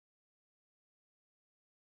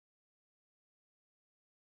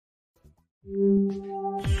Hey,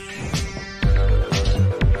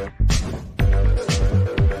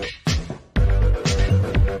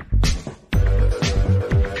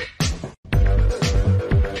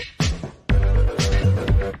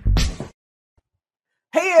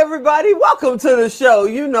 everybody, welcome to the show.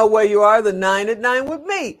 You know where you are, the 9 at 9 with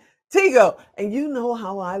me, Tigo. And you know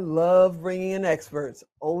how I love bringing in experts.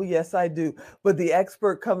 Oh, yes, I do. But the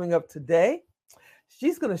expert coming up today,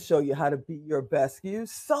 she's going to show you how to be your best you.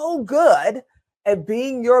 So good at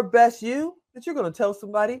being your best you that you're going to tell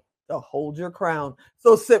somebody to hold your crown.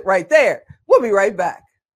 So sit right there. We'll be right back.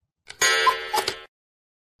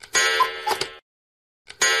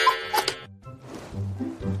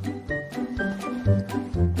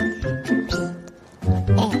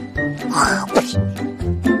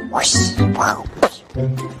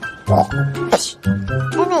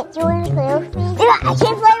 Emmett, do you want to play with me? Yeah, I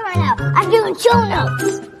can't play right now. I'm doing show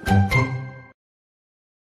notes.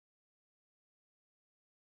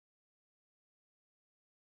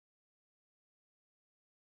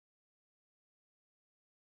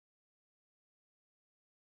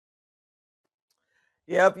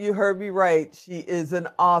 Yep, you heard me right. She is an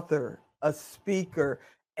author, a speaker,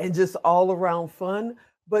 and just all around fun.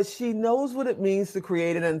 But she knows what it means to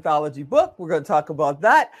create an anthology book. We're going to talk about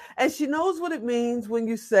that. And she knows what it means when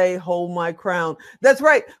you say, hold my crown. That's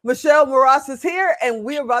right. Michelle Moras is here, and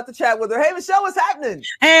we're about to chat with her. Hey, Michelle, what's happening?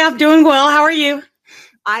 Hey, I'm doing well. How are you?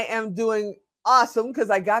 I am doing awesome because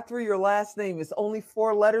I got through your last name. It's only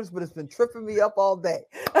 4 letters, but it's been tripping me up all day.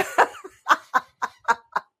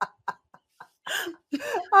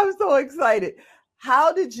 I'm so excited.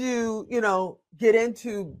 How did you, get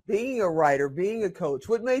into being a writer, being a coach?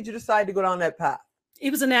 What made you decide to go down that path? It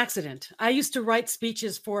was an accident. I used to write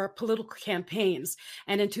speeches for political campaigns.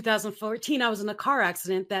 And in 2014, I was in a car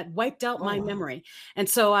accident that wiped out my memory. And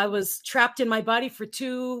so I was trapped in my body for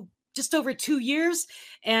just over 2 years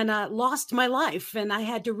and lost my life. And I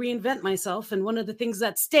had to reinvent myself. And one of the things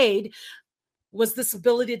that stayed was this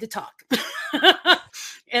ability to talk.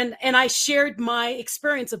 And I shared my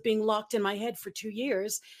experience of being locked in my head for 2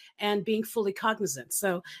 years and being fully cognizant.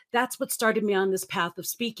 So that's what started me on this path of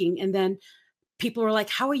speaking. And then people were like,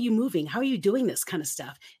 how are you moving? How are you doing this kind of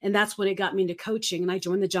stuff? And that's when it got me into coaching. And I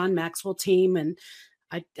joined the John Maxwell team and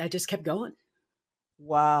I just kept going.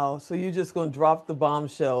 Wow. So you're just going to drop the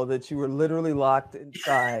bombshell that you were literally locked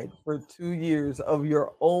inside for 2 years of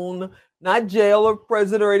your own, not jail or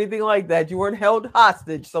prison or anything like that. You weren't held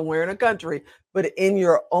hostage somewhere in a country, but in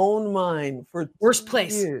your own mind for worst 2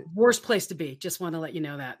 place, years. Worst place to be. Just want to let you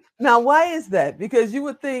know that. Now, why is that? Because you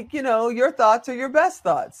would think, your thoughts are your best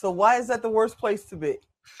thoughts. So why is that the worst place to be?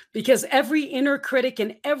 Because every inner critic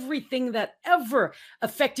and everything that ever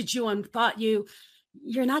affected you and thought you're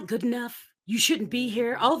not good enough, you shouldn't be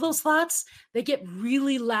here. All those thoughts, they get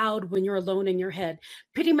really loud when you're alone in your head.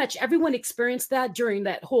 Pretty much everyone experienced that during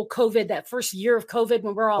that whole COVID, that first year of COVID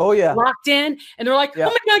when we're all locked in. And they're like, oh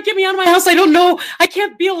my God, get me out of my house. I don't know. I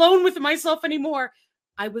can't be alone with myself anymore.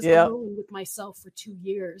 I was alone with myself for 2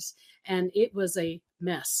 years and it was a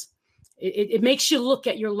mess. It makes you look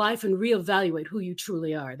at your life and reevaluate who you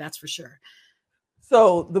truly are. That's for sure.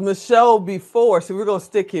 So the Michelle before, so we're going to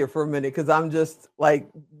stick here for a minute because I'm just like,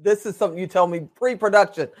 this is something you tell me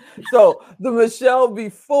pre-production. So the Michelle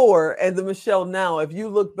before and the Michelle now, if you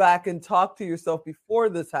look back and talk to yourself before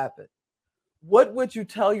this happened, what would you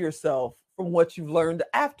tell yourself from what you've learned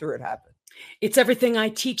after it happened? It's everything I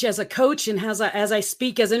teach as a coach and as I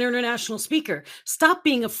speak as an international speaker. Stop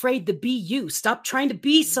being afraid to be you. Stop trying to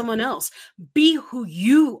be someone else. Be who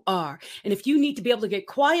you are. And if you need to be able to get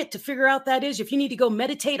quiet to figure out that is, if you need to go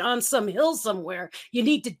meditate on some hill somewhere, you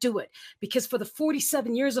need to do it. Because for the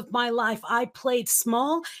 47 years of my life, I played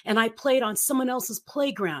small and I played on someone else's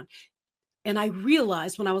playground. And I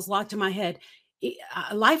realized when I was locked in my head,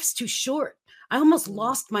 life's too short. I almost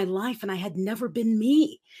lost my life and I had never been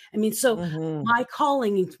me. I mean, so my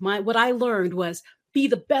calling, what I learned was be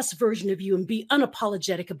the best version of you and be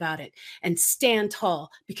unapologetic about it and stand tall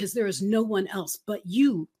because there is no one else but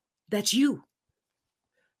you. That's you.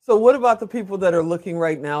 So what about the people that are looking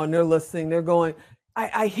right now and they're listening, they're going,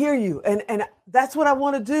 I hear you. And that's what I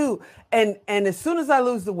want to do. And as soon as I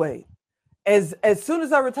lose the weight, as soon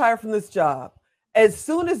as I retire from this job, as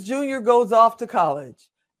soon as Junior goes off to college,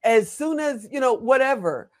 as soon as,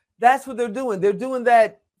 whatever, that's what they're doing. They're doing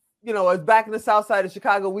that, as back in the South Side of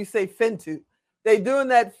Chicago, we say fintu. They're doing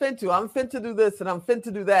that fintu. I'm fin to do this and I'm fin to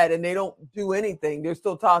do that. And they don't do anything. They're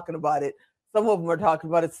still talking about it. Some of them are talking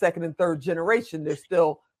about it second and third generation. They're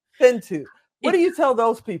still fintu. What do you tell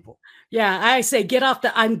those people? Yeah, I say, get off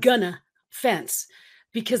the I'm gonna fence.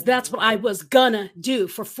 because that's what I was gonna do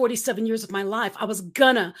for 47 years of my life. I was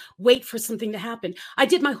gonna wait for something to happen. I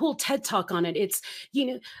did my whole TED talk on it. It's,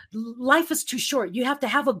 life is too short. You have to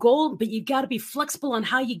have a goal, but you got to be flexible on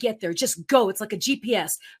how you get there. Just go. It's like a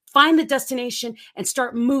GPS. Find the destination and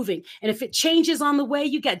start moving. And if it changes on the way,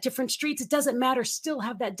 you got different streets. It doesn't matter. Still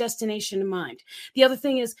have that destination in mind. The other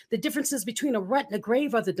thing is the differences between a rut and a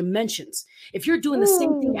grave are the dimensions. If you're doing the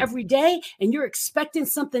same thing every day and you're expecting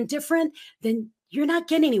something different, then you're not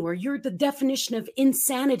getting anywhere. You're the definition of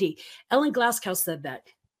insanity. Ellen Glasgow said that.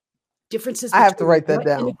 Differences. I have to write that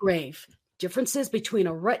down. And a grave. Differences between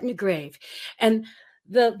a rut and a grave. And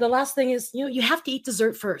the last thing is, you have to eat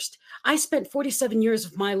dessert first. I spent 47 years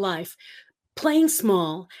of my life playing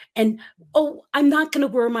small and, I'm not going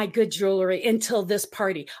to wear my good jewelry until this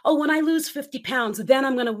party. When I lose 50 pounds, then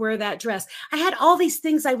I'm going to wear that dress. I had all these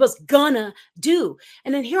things I was gonna do.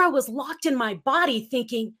 And then here I was locked in my body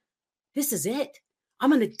thinking, this is it. I'm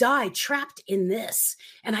going to die trapped in this.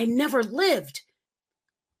 And I never lived.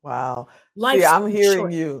 Wow. Life's I'm hearing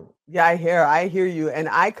short. you. Yeah, I hear you. And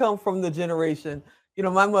I come from the generation,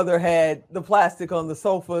 my mother had the plastic on the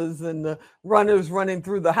sofas and the runners running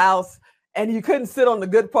through the house, and you couldn't sit on the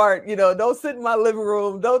good part, don't sit in my living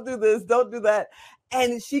room, don't do this, don't do that.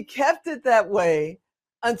 And she kept it that way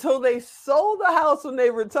until they sold the house when they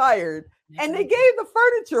retired, and they gave the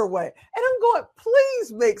furniture away. And I'm going,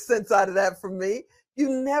 please make sense out of that for me. You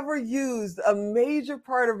never used a major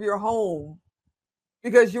part of your home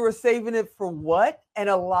because you were saving it for what? And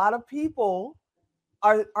a lot of people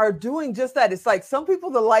are doing just that. It's like some people,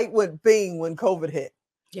 the light went bing when COVID hit.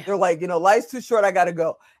 Yeah. They're like, life's too short, I got to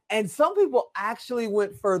go. And some people actually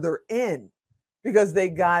went further in because they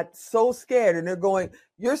got so scared, and they're going,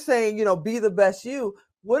 you're saying, be the best you.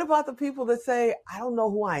 What about the people that say, I don't know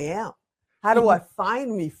who I am? How do I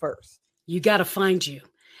find me first? You got to find you.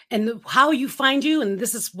 And how you find you, and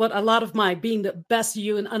this is what a lot of my being the best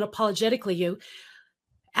you and unapologetically you,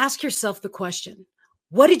 ask yourself the question,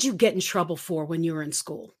 what did you get in trouble for when you were in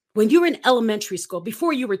school? When you were in elementary school,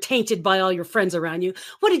 before you were tainted by all your friends around you,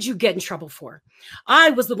 what did you get in trouble for? I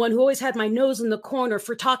was the one who always had my nose in the corner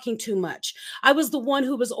for talking too much. I was the one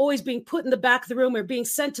who was always being put in the back of the room or being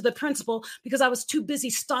sent to the principal because I was too busy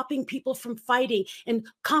stopping people from fighting and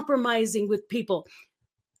compromising with people.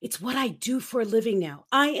 It's what I do for a living now.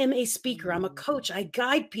 I am a speaker. I'm a coach. I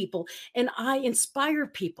guide people and I inspire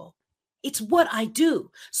people. It's what I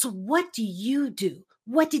do. So what do you do?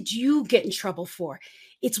 What did you get in trouble for?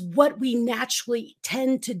 It's what we naturally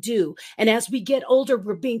tend to do. And as we get older,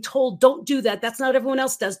 we're being told, don't do that. That's not what everyone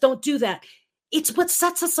else does. Don't do that. It's what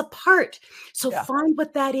sets us apart. So find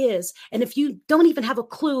what that is. And if you don't even have a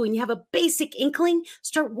clue and you have a basic inkling,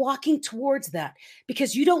 start walking towards that,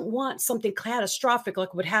 because you don't want something catastrophic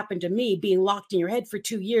like what happened to me, being locked in your head for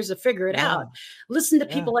 2 years to figure it out. Listen to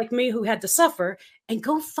people like me who had to suffer and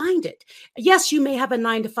go find it. Yes, you may have a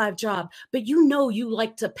 9-to-5 job, but you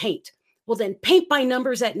like to paint. Well, then paint by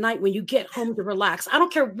numbers at night when you get home to relax. I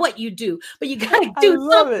don't care what you do, but you got to do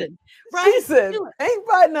something. Right? She said, paint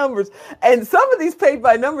by numbers. And some of these paint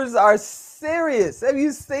by numbers are serious. Have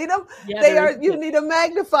you seen them? Yeah, they are. You need a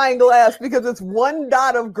magnifying glass because it's one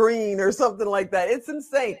dot of green or something like that. It's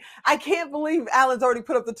insane. I can't believe Alan's already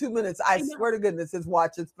put up the 2 minutes. I swear to goodness, his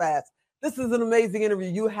watch is fast. This is an amazing interview.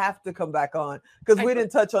 You have to come back on because we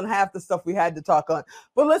didn't touch on half the stuff we had to talk on.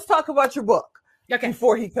 But let's talk about your book. Okay.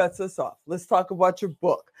 Before he cuts us off, let's talk about your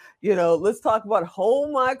book. Let's talk about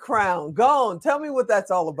Hold My Crown. Go on. Tell me what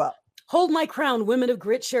that's all about. Hold My Crown, Women of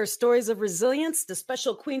Grit Share Stories of Resilience, the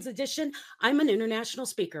special Queen's Edition. I'm an international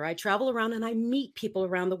speaker. I travel around and I meet people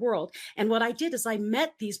around the world. And what I did is I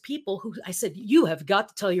met these people who I said, you have got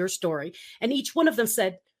to tell your story. And each one of them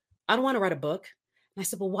said, I don't want to write a book. And I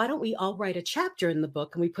said, well, why don't we all write a chapter in the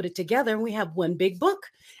book and we put it together and we have one big book?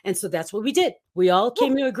 And so that's what we did. We all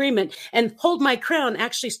came to agreement. And Hold My Crown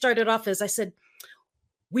actually started off as I said,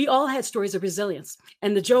 we all had stories of resilience.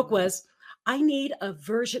 And the joke was, I need a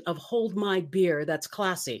version of Hold My Beer that's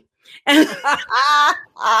classy. And, and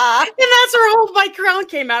that's where Hold My Crown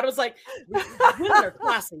came out. It was like, women are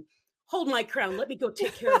classy. Hold my crown. Let me go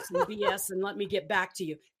take care of some BS and let me get back to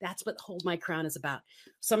you. That's what Hold My Crown is about.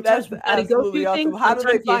 Sometimes we got to go through things. How do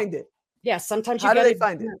they find it? Yeah, sometimes How do they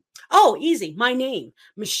find it? Oh, easy. My name,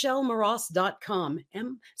 MichelleMoras.com.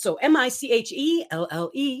 So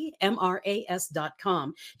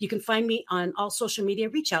MichelleMoras.com. You can find me on all social media.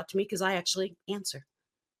 Reach out to me because I actually answer.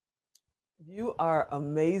 You are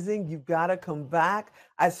amazing. You've got to come back.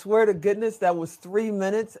 I swear to goodness, that was 3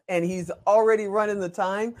 minutes and he's already running the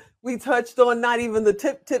time. We touched on not even the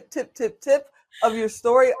tip of your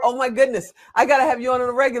story. Oh my goodness. I got to have you on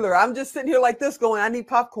a regular. I'm just sitting here like this going, I need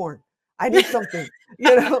popcorn. I need something.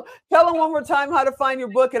 Tell them one more time how to find your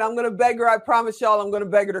book, and I'm going to beg her. I promise y'all, I'm going to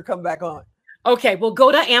beg her to come back on. Okay, well,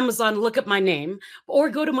 go to Amazon, look up my name, or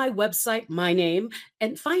go to my website, my name,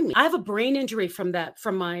 and find me. I have a brain injury from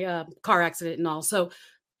my car accident and all. So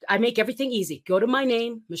I make everything easy. Go to my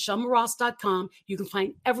name, MichelleMoross.com. You can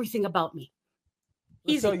find everything about me.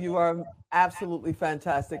 Easy. So you are absolutely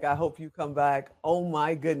fantastic. I hope you come back. Oh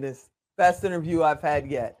my goodness. Best interview I've had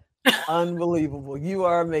yet. Unbelievable. You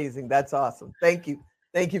are amazing. That's awesome. Thank you.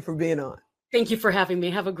 Thank you for being on. Thank you for having me.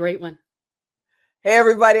 Have a great one. Hey,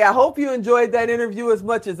 everybody. I hope you enjoyed that interview as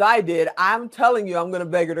much as I did. I'm telling you, I'm going to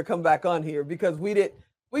beg her to come back on here because we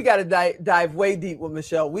got to dive way deep with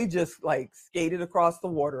Michelle. We just skated across the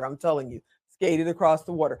water. I'm telling you, skated across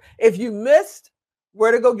the water. If you missed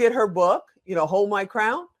where to go get her book, Hold My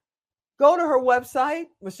Crown, go to her website,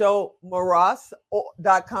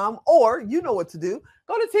 MichelleMoross.com, or you know what to do.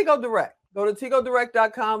 Go to Tigo Direct. Go to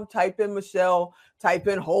TigoDirect.com, type in Michelle, type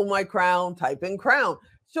in Hold My Crown, type in Crown.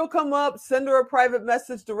 She'll come up, send her a private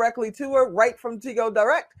message directly to her right from Tigo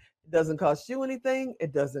Direct. It doesn't cost you anything.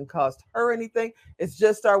 It doesn't cost her anything. It's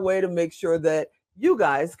just our way to make sure that you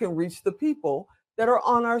guys can reach the people that are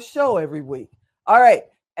on our show every week. All right.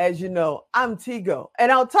 As you know, I'm Tigo,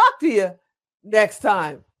 and I'll talk to you next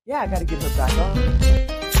time. Yeah, I got to get her back on.